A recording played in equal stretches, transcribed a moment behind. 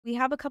We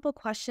have a couple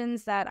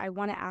questions that I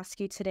want to ask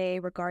you today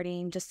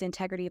regarding just the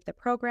integrity of the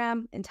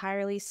program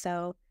entirely.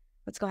 So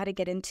let's go ahead and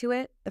get into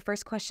it. The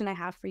first question I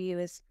have for you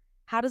is,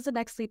 how does the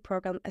Next Leap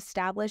program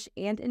establish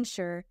and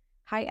ensure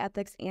high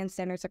ethics and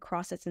standards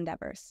across its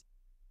endeavors?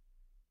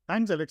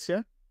 Thanks,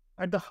 Alexia.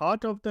 At the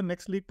heart of the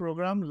Next League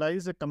program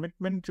lies a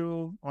commitment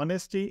to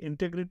honesty,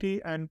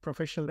 integrity, and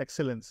professional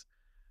excellence.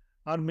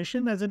 Our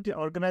mission as an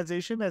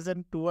organization,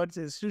 towards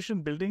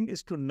institution building,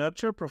 is to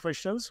nurture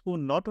professionals who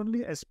not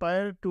only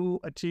aspire to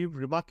achieve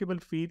remarkable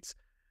feats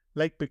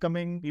like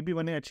becoming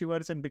EB1A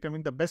achievers and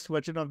becoming the best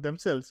version of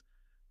themselves,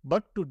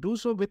 but to do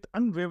so with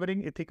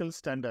unwavering ethical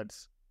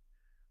standards.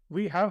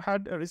 We have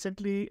had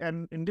recently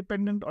an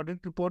independent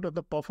audit report of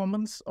the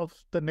performance of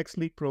the Next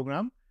League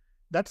program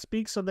that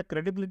speaks on the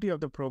credibility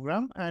of the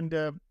program, and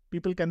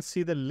people can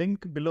see the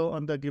link below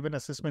on the given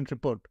assessment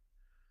report.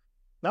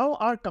 Now,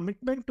 our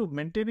commitment to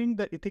maintaining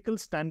the ethical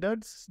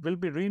standards will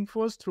be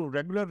reinforced through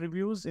regular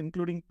reviews,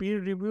 including peer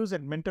reviews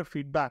and mentor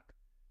feedback,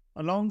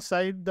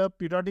 alongside the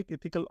periodic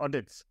ethical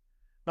audits.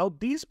 Now,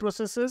 these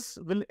processes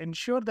will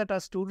ensure that our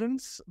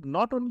students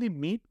not only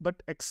meet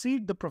but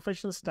exceed the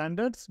professional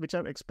standards which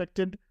are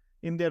expected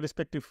in their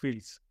respective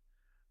fields.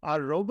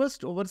 Our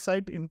robust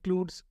oversight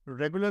includes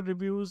regular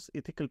reviews,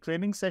 ethical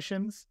training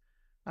sessions,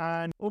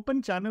 and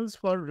open channels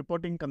for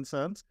reporting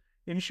concerns,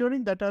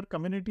 ensuring that our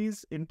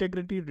community's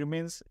integrity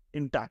remains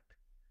intact.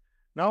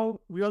 Now,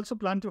 we also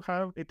plan to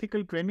have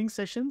ethical training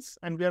sessions,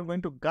 and we are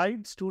going to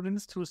guide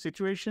students through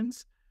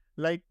situations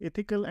like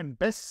ethical and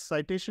best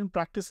citation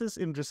practices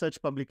in research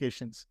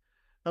publications.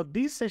 Now,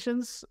 these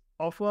sessions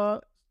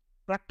offer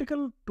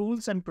practical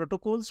tools and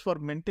protocols for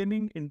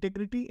maintaining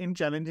integrity in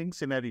challenging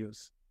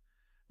scenarios.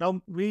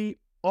 Now, we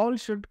all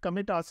should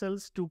commit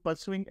ourselves to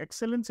pursuing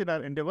excellence in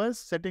our endeavors,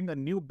 setting a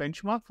new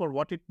benchmark for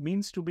what it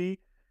means to be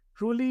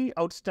truly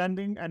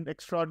outstanding and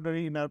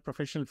extraordinary in our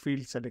professional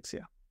fields,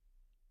 Alexia.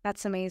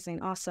 That's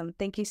amazing. Awesome.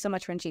 Thank you so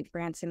much, Ranjeet, for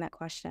answering that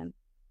question.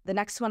 The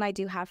next one I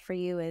do have for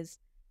you is,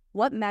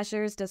 what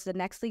measures does the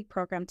Next League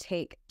program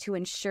take to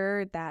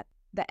ensure that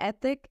the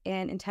ethic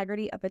and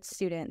integrity of its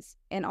students,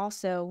 and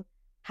also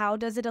how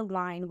does it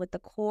align with the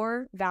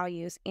core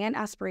values and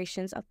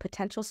aspirations of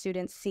potential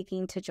students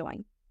seeking to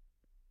join?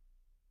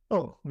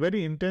 Oh,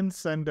 very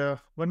intense and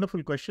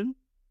wonderful question.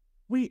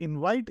 We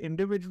invite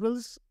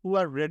individuals who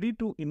are ready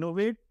to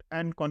innovate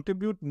and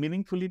contribute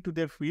meaningfully to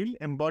their field,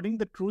 embodying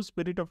the true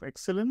spirit of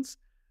excellence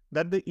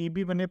that the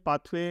EB1A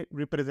pathway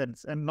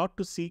represents, and not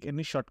to seek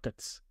any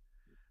shortcuts.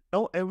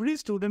 Now, every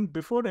student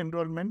before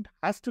enrollment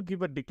has to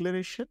give a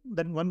declaration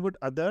that one would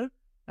adhere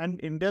and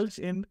indulge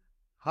in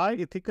high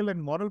ethical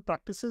and moral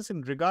practices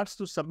in regards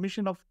to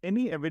submission of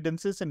any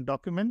evidences and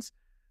documents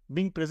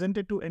being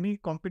presented to any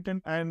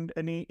competent and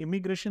any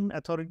immigration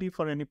authority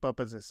for any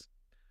purposes.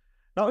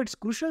 Now, it's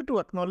crucial to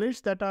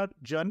acknowledge that our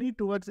journey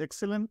towards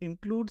excellence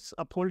includes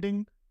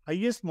upholding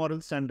highest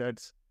moral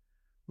standards.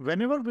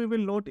 Whenever we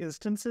will note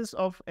instances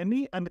of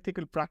any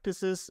unethical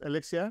practices,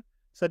 Alexia,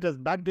 such as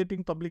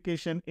backdating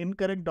publication,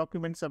 incorrect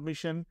document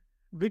submission,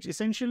 which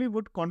essentially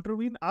would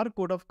contravene our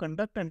code of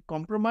conduct and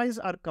compromise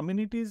our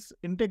community's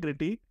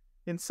integrity,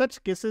 in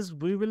such cases,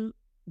 we will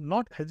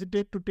not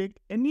hesitate to take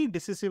any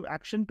decisive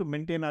action to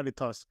maintain our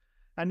ethos,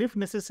 and if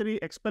necessary,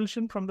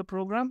 expulsion from the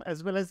program,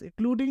 as well as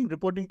including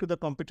reporting to the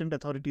competent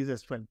authorities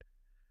as well.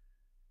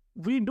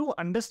 We do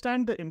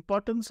understand the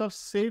importance of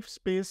safe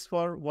space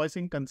for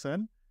voicing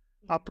concern.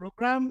 Our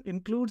program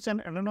includes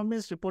an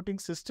anonymous reporting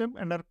system,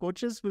 and our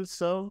coaches will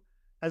serve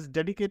as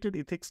dedicated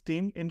ethics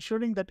team,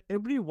 ensuring that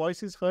every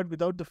voice is heard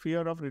without the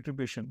fear of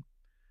retribution.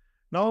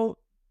 Now,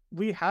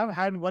 we have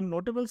had one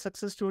notable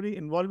success story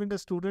involving a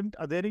student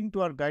adhering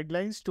to our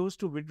guidelines, chose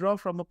to withdraw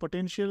from a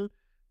potential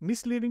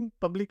misleading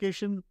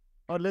publication,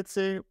 or let's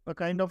say a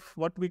kind of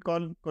what we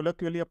call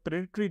colloquially a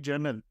predatory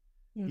journal,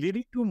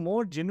 leading to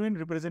more genuine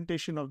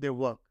representation of their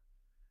work.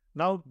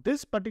 Now,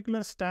 this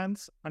particular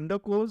stance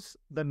underscores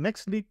the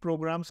Next League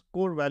program's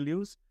core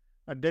values,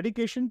 a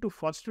dedication to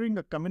fostering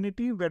a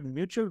community where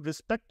mutual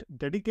respect,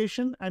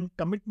 dedication, and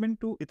commitment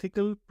to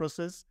ethical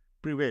process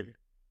prevail.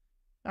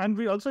 And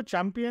we also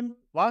champion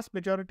vast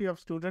majority of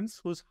students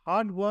whose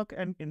hard work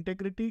and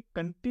integrity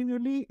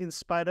continually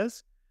inspire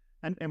us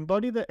and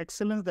embody the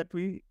excellence that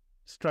we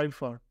strive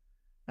for.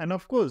 And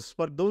of course,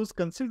 for those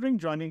considering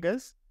joining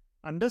us,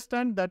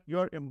 understand that you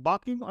are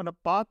embarking on a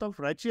path of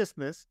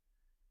righteousness,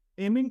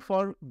 aiming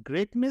for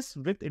greatness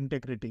with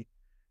integrity.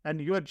 And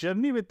your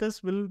journey with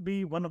us will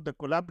be one of the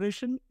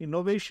collaboration,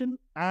 innovation,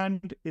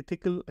 and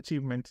ethical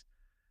achievements.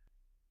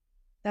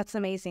 That's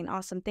amazing.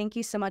 Awesome. Thank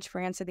you so much for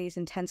answering these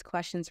intense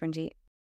questions, Ranjeet.